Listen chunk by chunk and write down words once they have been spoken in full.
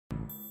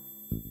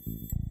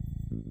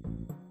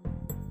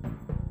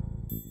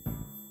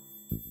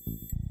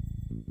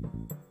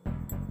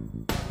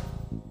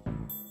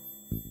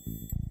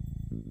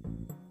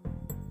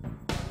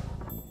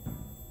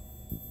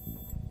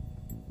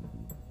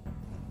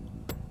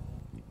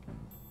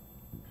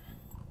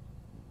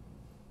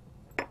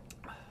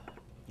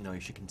You know, you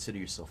should consider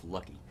yourself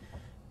lucky.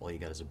 All you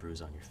got is a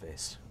bruise on your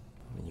face.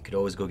 I mean, you could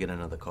always go get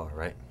another car,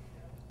 right?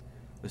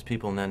 Those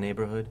people in that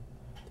neighborhood,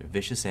 they're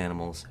vicious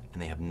animals,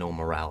 and they have no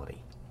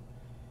morality.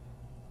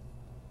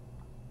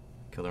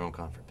 Kill their own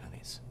con for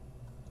pennies.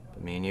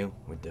 But me and you,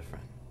 we're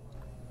different.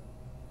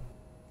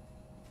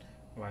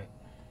 Right.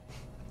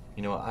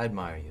 You know, I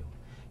admire you.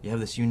 You have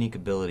this unique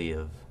ability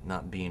of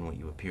not being what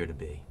you appear to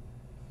be.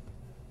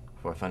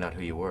 Before I found out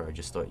who you were, I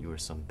just thought you were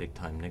some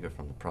big-time nigger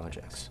from the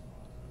projects.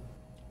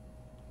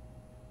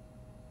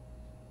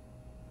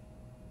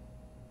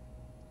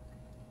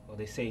 Well,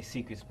 they say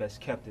secrets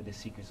best kept are the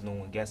secrets no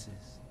one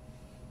guesses.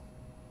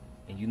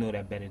 And you know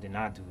that better than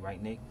I do,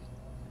 right, Nick?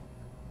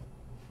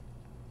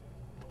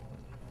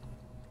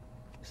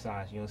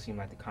 Besides, you don't seem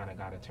like the kind of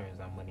guy that turns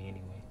down money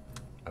anyway.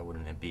 I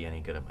wouldn't be any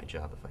good at my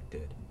job if I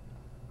did.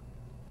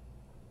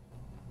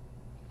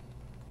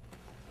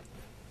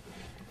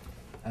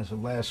 As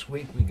of last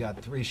week, we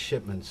got 3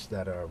 shipments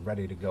that are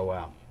ready to go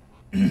out.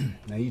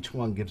 Now, each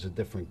one gives a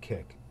different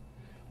kick.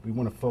 We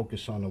want to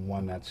focus on the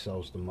one that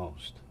sells the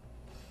most.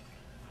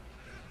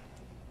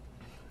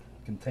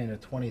 Container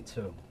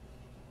 22.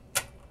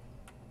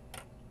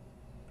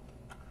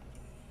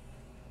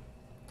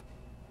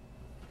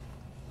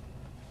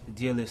 The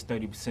deal is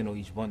 30% on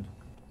each bundle.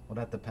 Well,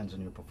 that depends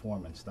on your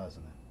performance,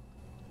 doesn't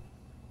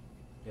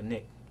it? Yo,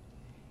 Nick,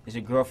 is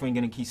your girlfriend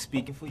gonna keep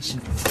speaking for you?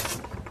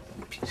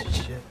 Piece of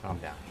shit. Calm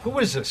down. Who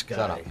is this guy?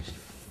 Shut up.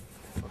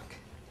 Fuck.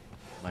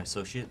 My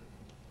associate,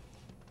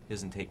 he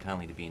doesn't take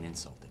kindly to being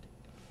insulted.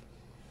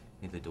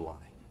 Neither do I.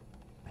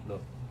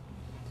 Look,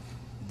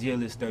 the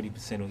deal is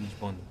 30% on each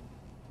bundle,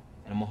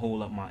 and I'm gonna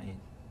hold up my end.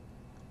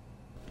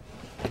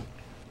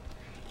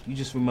 You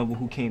just remember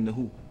who came to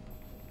who.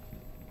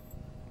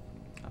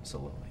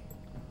 Absolutely.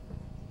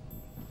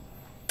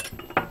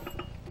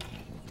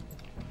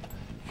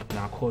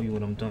 Now I'll call you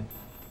when I'm done.